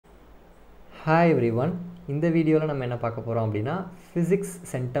Hi everyone. இந்த வீடியோவில் நம்ம என்ன பார்க்க போகிறோம் அப்படின்னா physics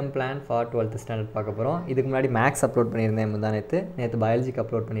centum plan for 12th standard பார்க்க போகிறோம். இதுக்கு முன்னாடி மேக்ஸ் அப்லோட் பண்ணியிருந்தேன், நேற்று பயாலஜிக்கு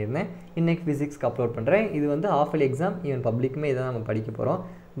அப்லோட் பண்ணியிருந்தேன், இன்றைக்கி ஃபிசிக்ஸ்க்கு அப்லோட் பண்ணுறேன். இது வந்து ஹாஃப் இயர்லி எக்ஸாம், ஈவன் பப்ளிக்குமே இதை நம்ம படிக்க போகிறோம்.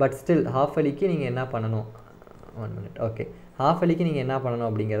 பட் ஸ்டில் ஹாஃப் இயர்லிக்கு நீங்கள் என்ன பண்ணணும், 1 minute, ஓகே, ஹாஃப் இயர்லிக்கு நீங்கள் என்ன பண்ணணும்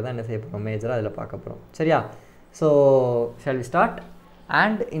அப்படிங்கிறத என்ன செய்ய போகிறோம், மேஜராக அதில் பார்க்க போகிறோம். சரியா? So shall we start.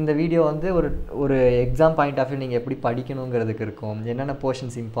 And இந்த வீடியோ வந்து ஒரு எக்ஸாம் பாயிண்ட் ஆஃப் வியூ நீங்கள் எப்படி படிக்கணுங்கிறதுக்கு இருக்கும், என்னென்ன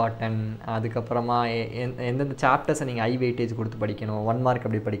போர்ஷன்ஸ் இம்பார்ட்டன்ட், அதுக்கப்புறமா எந்தெந்த சாப்டர்ஸை நீங்கள் ஹை வெயிட்டேஜ் கொடுத்து படிக்கணும், 1 மார்க்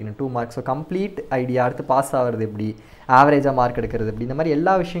எப்படி படிக்கணும், 2 மார்க், ஸோ கம்ப்ளீட் ஐடியா, அடுத்து பாஸ் ஆகிறது எப்படி, ஆவரேஜாக மார்க் எடுக்கிறது எப்படி, இந்த மாதிரி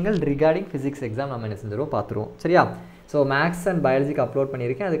எல்லா விஷயங்கள் ரிகார்டிங் ஃபிசிக்ஸ் எக்ஸாம் நம்ம என்ன செஞ்சிருவோம் பார்த்துருவோம். சரியா? ஸோ மேக்ஸ் அண்ட் பயாலஜிக்கு அப்லோட்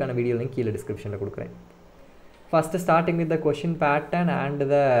பண்ணியிருக்கேன், அதுக்கான வீடியோ லிங்க் கீழே டிஸ்கிரிப்ஷனில் கொடுக்குறேன். First starting with the question pattern and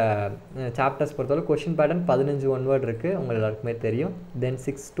the chapters பொறுத்தவரை கொஷின் பேட்டர்ன் 15 1 வேர்ட் இருக்குது, உங்களுக்கு எல்லாருக்குமே தெரியும். தென்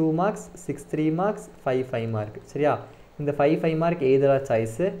 6 2 மார்க்ஸ், 6 3 மார்க்ஸ், 5 5 மார்க். சரியா? இந்த 5 5 மார்க் எய்தரா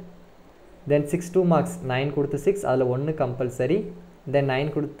சாய்ஸு. தென் 6 2 மார்க்ஸ் 9 கொடுத்து 6, அதில் 1 கம்பல்சரி. தென்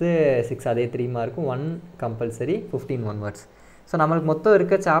 9 கொடுத்து 6, அதே 3 மார்க்கும் 1 கம்பல்சரி, 15 1 வேர்ட்ஸ். ஸோ நம்மளுக்கு மொத்தம்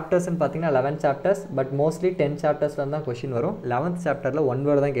இருக்க சாப்டர்ஸ்ன்னு பார்த்தீங்கன்னா 11 சாப்டர்ஸ், பட் மோஸ்ட்லி 10 சாப்டர்ஸில் தான் கொஷின் வரும். 11th சாப்டரில் 1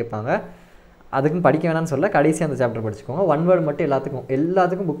 வேர்டு தான் கேட்பாங்க. அதுக்கும் படிக்க வேணாம்னு சொல்ல, கடைசி அந்த சாப்டர் படிச்சுக்கோங்க. 1 வேர்டு மட்டும்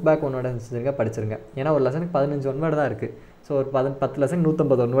எல்லாத்துக்கும் புக் பேக் 1 வேர்டு செஞ்சுருங்க, படிச்சிருங்க. ஏன்னா ஒரு லெசனுக்கு 15 1 வேர்டு தான் இருக்குது. ஸோ ஒரு 10 லெசன்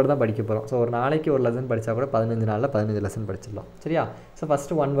 150 1 வேர்டு தான் படிக்க போகிறோம். ஸோ ஒரு நாளைக்கு ஒரு லெசன் படித்தா கூட 15 நாளில் 15 லெசன் படிச்சிடலாம். சரியா? ஸோ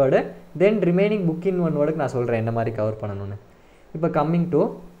ஃபஸ்ட்டு 1 வேர்டு, தென் ரிமைனிங் புக் இன் 1 வேர்டுக்கு நான் சொல்கிறேன் என்ன மாதிரி கவர் பண்ணணும்னு. இப்போ கம்மிங் டு,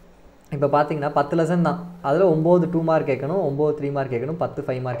 இப்போ பார்த்தீங்கன்னா 10 லெசன் தான், அதில் 9 2 மார்க் கேட்கணும், 9 3 மார்க் கேட்கணும், 10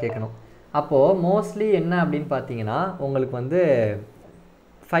 5 மார்க் கேட்கணும். அப்போது மோஸ்ட்லி என்ன அப்படின்னு பார்த்தீங்கன்னா உங்களுக்கு வந்து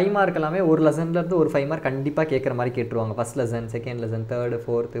 5 மார்க் எல்லாமே ஒரு லெசன்லேருந்து ஒரு 5 மார்க் கண்டிப்பாக கேட்குற மாதிரி கேட்டுருவாங்க. First lesson, second lesson, third,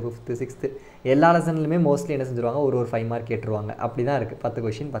 fourth, fifth, sixth, எல்லா லெசன்லையுமே மோஸ்ட்லி என்ன செஞ்சுருவாங்க, ஒரு 5 மார்க் கேட்டுருவாங்க. அப்படி தான் இருக்குது. 10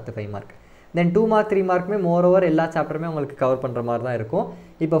 கொஷின் 10 5 மார்க். தென் 2 மார்க் 3 மார்க்குமே மோர் ஓவர் எல்லா சாப்டருமே உங்களுக்கு கவர் பண்ணுற மாதிரி தான் இருக்கும்.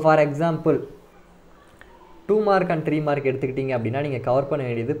 இப்போ for example 2 mark and 3 mark எடுத்துக்கிட்டிங்க அப்படின்னா நீங்கள் கவர் பண்ண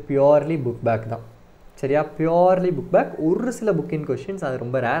வேண்டியது பியூர்லி புக் பேக் தான். சரியா? Purely book back. ஒரு சில புக்கின் கொஷின்ஸ் அது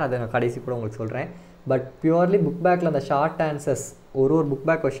ரொம்ப ரேர், அதை நான் கடைசி கூட உங்களுக்கு சொல்கிறேன். பட் பியூர்லி புக் பேக்கில் அந்த ஷார்ட் ஆன்சர்ஸ், ஒரு புக்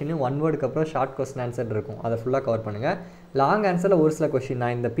பேக் கொஷின் 1 வேர்டுக்கு அப்புறம் ஷார்ட் கொஸ்டின் ஆன்சர் இருக்கும், அதை ஃபுல்லாக கவர் பண்ணுங்கள். லாங் ஆன்சரில் ஒரு சில கொஷின்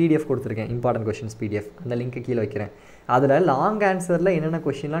நான் இந்த பிடிஎஃப் கொடுத்துருக்கேன், இம்பார்ட்டன்ட் கொஷின்ஸ் பிடிஎஃப், அந்த லிங்க்கு கீழே வைக்கிறேன். அதில் லாங் ஆன்சரில் என்னென்ன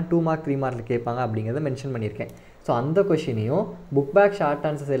கொஷின்லாம் 2 மார்க் 3 மார்க்கில் கேட்பாங்க அப்படிங்கிறத மென்ஷன் பண்ணியிருக்கேன். ஸோ அந்த கொஷினையும் புக் பேக் ஷார்ட்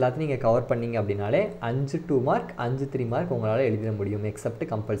ஆன்சர்ஸ் எல்லாத்தையும் நீங்கள் கவர் பண்ணிங்க அப்படின்னாலே 5 2 மார்க் 5 3 மார்க் உங்களால் எழுதிட முடியும்,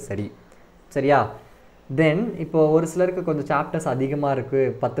 எக்ஸப்ட் கம்பல்சரி. சரியா? தென் இப்போ ஒரு சிலருக்கு கொஞ்சம் சாப்டர்ஸ் அதிகமாக இருக்குது,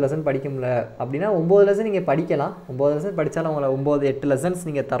 10 லெசன் படிக்க முடியல அப்படின்னா 9 லெசன் நீங்கள் படிக்கலாம். 9 லெசன் படித்தாலும் உங்களை 9 8 லெசன்ஸ்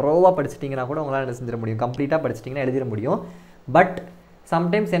நீங்கள் தரோவாக படிச்சிட்டிங்கன்னா கூட உங்களால் என்ன செஞ்சிட முடியும், கம்ப்ளீட்டாக படிச்சிட்டிங்கன்னா எழுதிட முடியும். பட்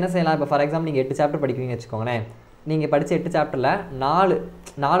சம்டைம்ஸ் என்ன செய்யலாம், இப்போ ஃபார் எக்ஸாம்பிள் நீங்கள் 8 சாப்டர் படிக்கிறீங்கன்னு வச்சுக்கோங்களேன், நீங்கள் படித்த 8 சாப்டரில்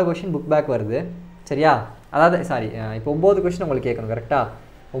 4 கொஷின் புக் பேக் வருது. சரியா? அதாவது சாரி, இப்போ 9 கொஷின் உங்களுக்கு கேட்கணும், கரெக்டாக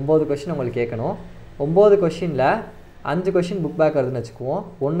 9 கொஷின் உங்களுக்கு கேட்கணும். 9 கொஷினில் 5 கொஷின் புக் பேக் வருதுன்னு வச்சுக்குவோம்,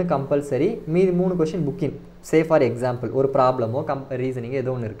 1 கம்பல்சரி, மீதி 3 கொஷின் புக்கின். சே ஃபார் எக்ஸாம்பிள் ஒரு ப்ராப்ளமோ ரீசனிங்கோ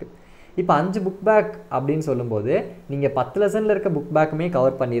ஏதோ ஒன்று இருக்குது. இப்போ 5 புக் பேக் அப்படின்னு சொல்லும்போது நீங்கள் 10 லெசனில் இருக்க புக் பேக்குமே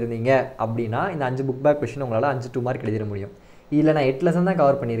கவர் பண்ணியிருந்தீங்க அப்படின்னா இந்த 5 புக் பேக் கொஷின் உங்களால் 5 2 மார்க் எழுதிட முடியும். இல்லை நான் 8 லெசன் தான்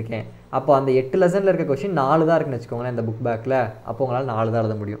கவர் பண்ணியிருக்கேன், அப்போ அந்த 8 லெசனில் இருக்க கொஷின் 4 தான் இருக்குன்னு வச்சுக்கோங்களேன் இந்த புக் பேக்கில், அப்போ உங்களால் 4 தான்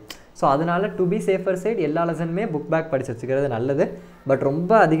எழுத முடியும். ஸோ அதனால் டு பி சேஃபர் சைட் எல்லா லெசனுமே புக் பேக் படித்து வச்சுக்கிறது நல்லது. பட்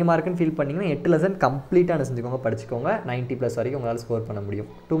ரொம்ப அதிகமாக இருக்குன்னு ஃபீல் பண்ணிங்கன்னா 8 லெசன் கம்ப்ளீட்டாக செஞ்சுக்கோங்க, படிச்சுக்கோங்க. 90+ வரைக்கும் உங்களால் ஸ்கோர் பண்ண முடியும்.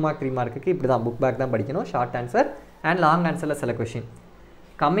 2 மார்க் 3 மார்க்குக்கு இப்படி தான் புக் பேக் தான் படிக்கணும், ஷார்ட் ஆன்சர் அண்ட் லாங் ஆன்சரில் சில question.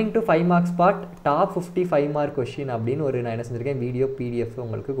 Coming to 5 marks part, top 50 5 mark question அப்படின்னு நான் என்ன செஞ்சுருக்கேன், வீடியோ பிடிஎஃப்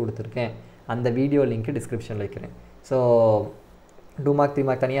உங்களுக்கு கொடுத்துருக்கேன். அந்த வீடியோ லிங்க்கு டிஸ்கிரிப்ஷனில் வைக்கிறேன். ஸோ 2 மார்க் 3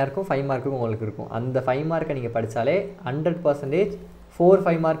 மார்க் தனியாக இருக்கும், 5 மார்க்குக்கும் உங்களுக்கு இருக்கும். அந்த 5 மார்க்கை நீங்கள் படித்தாலே 100% 4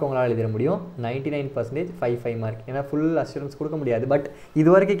 5 மார்க் உங்களால் எழுதிட முடியும். 99% 5 5 மார்க். ஏன்னா ஃபுல் அஷூரன்ஸ் கொடுக்க முடியாது. பட் இது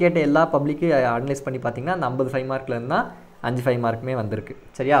வரைக்கும் கேட்ட எல்லா பப்ளிக்கு அனலைஸ் பண்ணி பார்த்தீங்கன்னா அந்த 50 5 மார்க்லேருந்து தான் 5 5 மார்க்குமே வந்திருக்கு.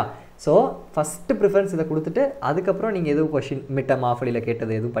 சரியா? ஸோ ஃபஸ்ட்டு ப்ரிஃபரன்ஸ் இதை கொடுத்துட்டு அதுக்கப்புறம் நீங்கள் எதுவும் கொஷின் மிட்டம் ஆஃபலியில்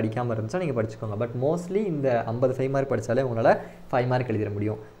கேட்டது எதுவும் படிக்காமல் இருந்துச்சா நீங்கள் படிச்சுக்கோங்க. பட் மோஸ்ட்லி இந்த 50 5 மார்க் படித்தாலே உங்களால் 5 மார்க் எழுதிட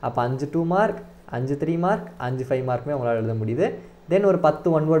முடியும். அப்போ 5 2 மார்க் 5 3 மார்க் 5 5 மார்க்குமே உங்களால் எழுத முடியுது. தென் ஒரு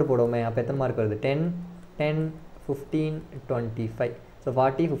 10 1 வேர்டு போடுவோமே, அப்போ எத்தனை மார்க் வருது, 10 10 15 25. ஸோ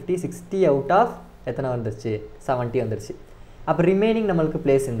 40 50 60 அவுட் ஆஃப் எத்தனை வந்துருச்சு, 70 வந்துருச்சு. அப்போ ரிமைனிங் நம்மளுக்கு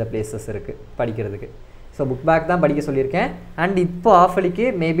இந்த பிளேசஸ் இருக்குது படிக்கிறதுக்கு. ஸோ புக் பேக் தான் படிக்க சொல்லியிருக்கேன். அண்ட் இப்போ ஆஃபலிக்கு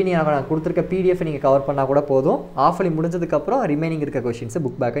மேபி நான் கொடுத்துருக்க பிடிஎஃப் நீங்கள் கவர் பண்ணால் கூட போதும். ஆஃபலி முடிஞ்சதுக்கப்புறம் ரிமைனிங் இருக்க கொஷின்ஸை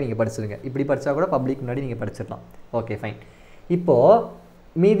புக் பேக்கை நீங்கள் படிச்சிருங்க. இப்படி படித்தா கூட பப்ளிக் முன்னாடி நீங்கள் படிச்சிடலாம். Okay fine. இப்போது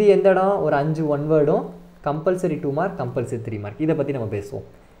மீதி எந்த இடம், ஒரு 5 1 வேர்டும், கம்பல்சரி 2 மார்க் கம்பல்சரி 3 மார்க், இதை பற்றி நம்ம பேசுவோம்.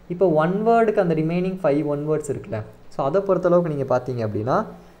 இப்போ 1 வேர்டுக்கு அந்த ரிமைனிங் 5 1 வேர்ட்ஸ் இருக்குல்ல, ஸோ அதை பொறுத்தளவுக்கு நீங்கள் பார்த்தீங்க அப்படின்னா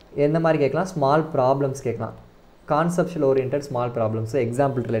எந்த மாதிரி கேட்கலாம், ஸ்மால் ப்ராப்ளம்ஸ் கேட்கலாம், conceptual oriented small problems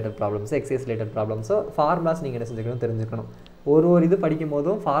example related problems exercise related ப்ராப்ளம்ஸோ formulas நீங்கள் என்ன செஞ்சுக்கணும் தெரிஞ்சுக்கணும். ஒரு இது படிக்கும்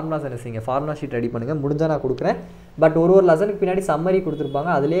போதும் ஃபார்முலாஸ் என்ன செய்யுங்க, ஃபார்முலா ஷீட் ரெடி பண்ணுங்கள். முடிஞ்சால் நான் கொடுக்குறேன். பட் ஒரு லெசனுக்கு பின்னாடி சம்மரி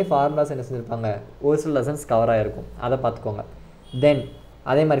கொடுத்துருப்பாங்க. அதிலே ஃபார்முலாஸ் என்ன செஞ்சுருப்பாங்க, ஒரு சில லெசன்ஸ் கவர் ஆகிருக்கும். அதை பார்த்துக்கோங்க. தென்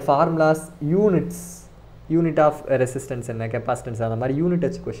அதே மாதிரி ஃபார்முலாஸ், யூனிட் ஆஃப் ரெசிஸ்டன்ஸ் என்ன, கெப்பாசிட்டன்ஸ், அந்த மாதிரி யூனிட்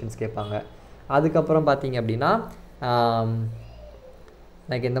வச்சு கொஷின்ஸ் கேட்பாங்க. அதுக்கப்புறம் பார்த்தீங்க அப்படின்னா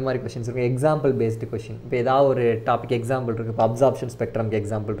லைக் எந்த மாதிரி கொஷின்ஸ் இருக்கும், எக்ஸாம்பிள் பேஸ்டு கொஷின். இப்போ ஏதாவது ஒரு டாபிக் எக்ஸாம்பிள் இருக்குது. இப்போ அப்சார்ப்ஷன் ஸ்பெக்ட்ரம்க்கு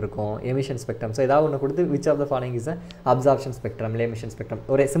எக்ஸாம்பிள் இருக்கும், எமிஷன் ஸ்பெக்ட்ரம். ஸோ ஏதாவது ஒன்று கொடுத்து which of the following is absorption spectrum இல்லை எமிஷன் ஸ்பெக்ட்ரம்.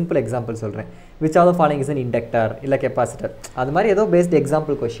 ஒரு சிம்பிள் எக்ஸாம்பிள் சொல்கிறேன். Which of the following is inductor இல்லை கெப்பாசிட்டர். அது மாதிரி ஏதோ பேஸ்டு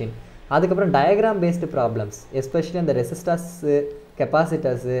எக்ஸாம்பிள் கொஷின். அதுக்கப்புறம் டயக்ராம் பேஸ்டு ப்ராப்ளம்ஸ், எஸ்பெஷலி அந்த ரெசிஸ்டர்ஸு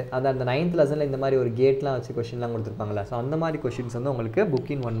கெப்பாசிட்டர்ஸு அந்த 9th லெசனில் இந்த மாதிரி ஒரு கேட்லாம் வச்சு கொஷின்லாம் கொடுத்துருப்பாங்களா. ஸோ அந்த மாதிரி கொஷின்ஸ் வந்து உங்களுக்கு புக்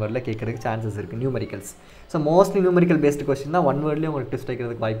இன் 1 வேர்டில் கேட்குறதுக்கு சான்சஸ் இருக்குது. Numericals. So mostly numerical based question தான் 1 வேர்ட்லேயே உங்களுக்கு ட்விஸ்ட்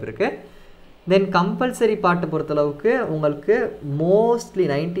வைக்கிறதுக்கு வாய்ப்பு இருக்குது. தென் கம்பல்சரி பாட்டை பொறுத்தளவுக்கு உங்களுக்கு மோஸ்ட்லி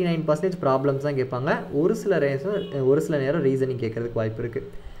 99% ப்ராப்ளம்ஸ் தான் கேட்பாங்க. ஒரு சில நேரம் ரீசனிங் கேட்குறதுக்கு வாய்ப்பு இருக்குது.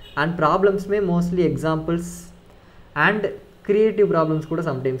 And ப்ராப்ளம்ஸுமே mostly examples and creative problems கூட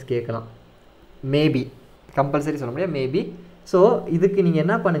சம்டைம்ஸ் கேட்கலாம். மேபி, கம்பல்சரி சொல்ல முடியாது, மேபி. ஸோ இதுக்கு நீங்கள்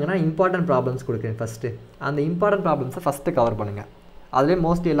என்ன பண்ணுங்கன்னா இம்பார்ட்டன்ட் ப்ராப்ளம்ஸ் கொடுக்குறேன் ஃபஸ்ட்டு. அந்த இம்பார்ட்டன்ட் ப்ராப்ளம்ஸை ஃபஸ்ட்டு கவர் பண்ணுங்கள். அதுவே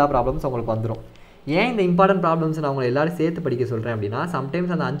மோஸ்ட்லி எல்லா ப்ராப்ளம்ஸ் உங்களுக்கு வந்துடும். ஏன் இந்த இம்பார்ட்டன்ட் ப்ராப்ளம்ஸ் நான் உங்களை எல்லாரும் சேர்த்து படிக்க சொல்கிறேன் அப்படின்னா,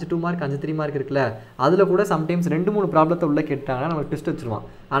 சம்டைம்ஸ் அந்த 5 2 மார்க் 5 3 மார்க் இருக்குல்ல, அதில் கூட சம்டைம்ஸ் 2-3 ப்ராப்ளத்தை உள்ளே கேட்டாங்கன்னா நமக்கு ட்விஸ்ட் வச்சுருவான்.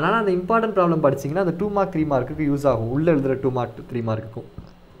 அதனால் அந்த இம்பார்ட்டன்ட் ப்ராப்ளம் படிச்சிங்கன்னா அந்த 2 மார்க் 3 மார்க்குக்கு யூஸ் ஆகும். உள்ளே எழுதுகிற 2 மார்க் 3 மார்க்குக்கும்.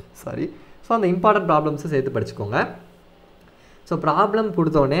 ஸோ அந்த இம்பார்ட்டன்ட் ப்ராப்ளம்ஸை சேர்த்து படிச்சுக்கோங்க. ஸோ ப்ராப்ளம்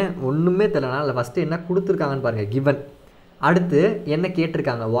கொடுத்தோடனே ஒன்றுமே தெரியலனா அதில் ஃபஸ்ட்டு என்ன கொடுத்துருக்காங்கன்னு பாருங்கள், கிவன். அடுத்து என்ன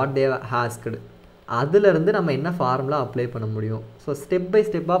கேட்டிருக்காங்க, வாட் தே ஹாஸ்க்டு. அதுலேருந்து நம்ம என்ன ஃபார்முலா அப்ளை பண்ண முடியும். ஸோ ஸ்டெப் பை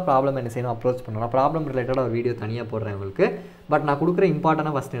ஸ்டெப்பாக ப்ராப்ளம் என்ன செய்யணும், அப்ரோச் பண்ணணும். நான் ப்ராப்ளம் ரிலேட்டடாக ஒரு வீடியோ தனியாக போடுறேன் உங்களுக்கு. பட் நான் கொடுக்குற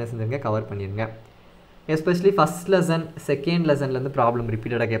இம்பார்ட்டனாக ஃபஸ்ட் என்ன செஞ்சுருங்க, கவர் பண்ணிடுங்க. Especially first lesson, second லெசன்லேருந்து problem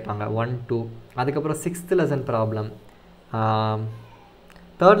ரிப்பீட்டடாக கேட்பாங்க, 1 2. அதுக்கப்புறம் 6th lesson problem,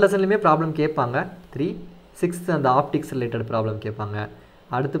 3rd லெசன்லேயுமே problem கேட்பாங்க, 3 6th அந்த ஆப்டிக்ஸ் ரிலேட்டட் ப்ராப்ளம் கேட்பாங்க.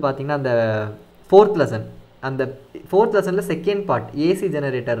 அடுத்து பார்த்திங்கன்னா அந்த 4th லெசன், அந்த 4th லெசனில் செகண்ட் பார்ட் ஏசி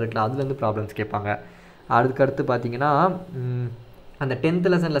ஜெனரேட்டர் இருக்குல்ல, அதுலேருந்து ப்ராப்ளம்ஸ் கேட்பாங்க. அதுக்கடுத்து பார்த்தீங்கன்னா அந்த 10th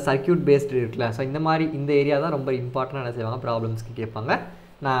லெசனில் சர்க்யூட் பேஸ்டு இருக்குல்ல. ஸோ இந்த மாதிரி இந்த ஏரியா தான் ரொம்ப இம்பார்ட்டண்டாக என்ன செய்வாங்க, ப்ராப்ளம்ஸ்க்கு கேட்பாங்க.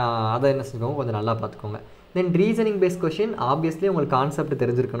 நான் அதை என்ன செஞ்சுக்கோங்க, கொஞ்சம் நல்லா பார்த்துக்கோங்க. தென் ரீசனிங் பேஸ்ட் கொஷின் ஆப்வியஸ்லி உங்களுக்கு கான்செப்ட்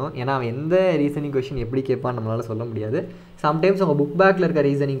தெரிஞ்சிருக்கணும். ஏன்னா அவன் எந்த ரீசனிங் கொஷின் எப்படி கேட்பான்னு நம்மளால் சொல்ல முடியாது. சம்டைம்ஸ் உங்கள் புக் பேக்கில் இருக்க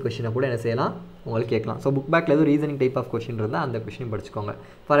ரீசனிங் கொஷினை கூட என்ன செய்யலாம், உங்களுக்கு கேட்கலாம். ஸோ புக் பேக்கில் எதுவும் ரீசனிங் டைப் ஆஃப் கொஷின் இருந்தால் அந்த கொஷின் படிச்சுக்கோங்க.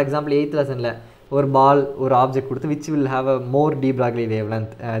 ஃபார் எக்ஸாம்பிள் 8th லெசனில் ஒரு பால் ஒரு ஆப்ஜெக்ட் கொடுத்து which will have a more D Broglie wave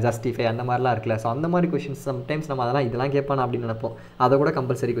length justify அந்த மாதிரிலாம் இருக்குல்ல. ஸோ அந்த மாதிரி கொஷின்ஸ் சம்டைம்ஸ் நம்ம இதெல்லாம் கேட்பானா அப்படின்னு நினைப்போம். அதை கூட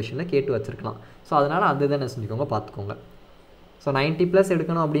கம்பல்சரி கொஷினில் கேட்டு வச்சிருக்கலாம். ஸோ அதனால் அந்த இதை என்ன செஞ்சுக்கோங்க, பார்த்துக்கோங்க. ஸோ 90+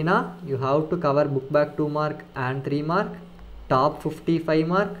 எடுக்கணும் அப்படின்னா you have to cover book back 2 mark and 3 mark, top 55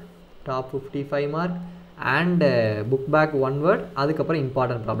 mark and book back 1 word, அதுக்கப்புறம்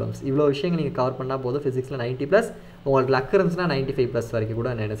இம்பார்ட்டன்ட் ப்ராப்ளம்ஸ். இவ்வளோ விஷயங்கள் நீங்கள் கவர் பண்ணால் போதும். ஃபிசிக்ஸில் 90+, உங்களுக்கு லக் இருந்துச்சுன்னா 95+ வரைக்கும் கூட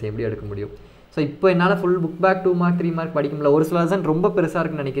என்ன செய்ய முடியும், எடுக்க முடியும். ஸோ இப்போ என்னால் full book back 2 mark 3 mark படிக்க முடியல. ஒரு சில லெசன் ரொம்ப பெருசாக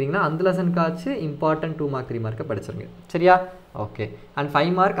இருக்குன்னு நினைக்கிறீங்கன்னா அந்த லெசனுக்காச்சு இம்பார்ட்டன்ட் 2 மார்க் 3 மார்க்கை படிச்சிருங்க. சரியா? ஓகே. அண்ட்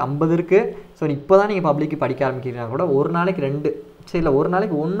 5 மார்க் 50 இருக்குது. ஸோ இப்போ தான் நீங்கள் பப்ளிக்கு படிக்க ஆரம்பிக்கிறீங்கன்னா கூட ஒரு நாளைக்கு 2, சரி இல்லை ஒரு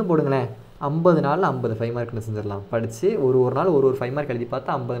நாளைக்கு 1 போடுங்களேன். 50 நாளில் 50 5 மார்க்னு செஞ்சிடலாம். படித்து ஒரு நாள் ஒரு 5 மார்க் எழுதி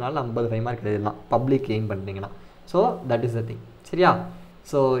பார்த்தா 50 நாளில் 50 5 மார்க் எழுதிடலாம் பப்ளிக் எய்ம் பண்ணிங்கன்னா. So that is the thing. சரியா?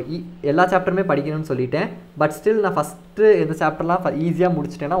 ஸோ எல்லா சாப்டருமே படிக்கணும்னு சொல்லிட்டேன். பட் ஸ்டில் நான் ஃபஸ்ட்டு இந்த சாப்டர்லாம் ஈஸியாக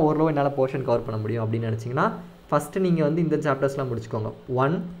முடிச்சிட்டேன்னா ஓரளவு என்னால் போர்ஷன் கவர் பண்ண முடியும் அப்படின்னு நினச்சிங்கன்னா ஃபஸ்ட்டு நீங்கள் வந்து இந்த சாப்டர்ஸ்லாம் முடிச்சுக்கோங்க.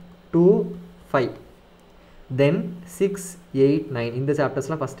 1 2 5 தென் 6 8 9 இந்த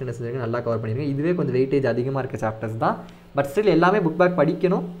சாப்டர்ஸ்லாம் ஃபஸ்ட்டு என்ன செஞ்சுருங்க, நல்லா கவர் பண்ணிடுங்க. இதுவே கொஞ்சம் வெயிட்டேஜ் அதிகமாக இருக்க சாப்டர்ஸ் தான். பட் ஸ்டில் எல்லாமே புக் பேக்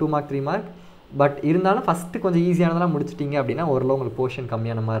படிக்கணும், 2 மார்க் 3 மார்க். பட் இருந்தாலும் ஃபஸ்ட்டு கொஞ்சம் ஈஸியானதெல்லாம் முடிச்சிட்டிங்க அப்படின்னா ஓரளவு உங்களுக்கு போர்ஷன்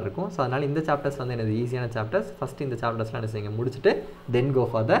கம்மியான மாதிரி இருக்கும். ஸோ அதனால் இந்த சாப்டர்ஸ் வந்து எனது ஈஸியான சாப்டர்ஸ். ஃபஸ்ட்டு இந்த சாப்டர்ஸ்லாம் என்ன செய்யுங்க, முடிச்சுட்டு தென் go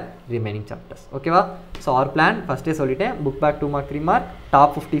for the remaining chapters. ஓகேவா? ஸோ அவர் பிளான் ஃபஸ்ட்டே சொல்லிட்டேன். Book back 2 mark 3 mark,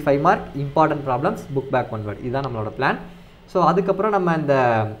 top 55 mark, important problems, book back 1 word. இதுதான் நம்மளோட பிளான். ஸோ அதுக்கப்புறம் நம்ம இந்த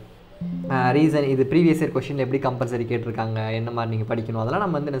ரீசன் இது ப்ரீவியஸ் இயர் கொஷின் எப்படி கம்பல்சரி கேட்டிருக்காங்க, என்ன மாதிரி நீங்கள் படிக்கணும், அதெல்லாம்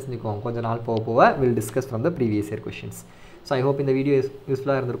நம்ம வந்து என்ன செஞ்சுக்குவோம், கொஞ்சம் நாள் போக will discuss from the previous year questions. So I hope இந்த வீடியோ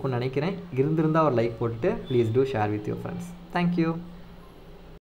யூஸ்ஃபுல்லாக இருந்திருக்கும்னு நினைக்கிறேன். இருந்திருந்தால் ஒரு லைக் போட்டுட்டு please do share with your friends. Thank you.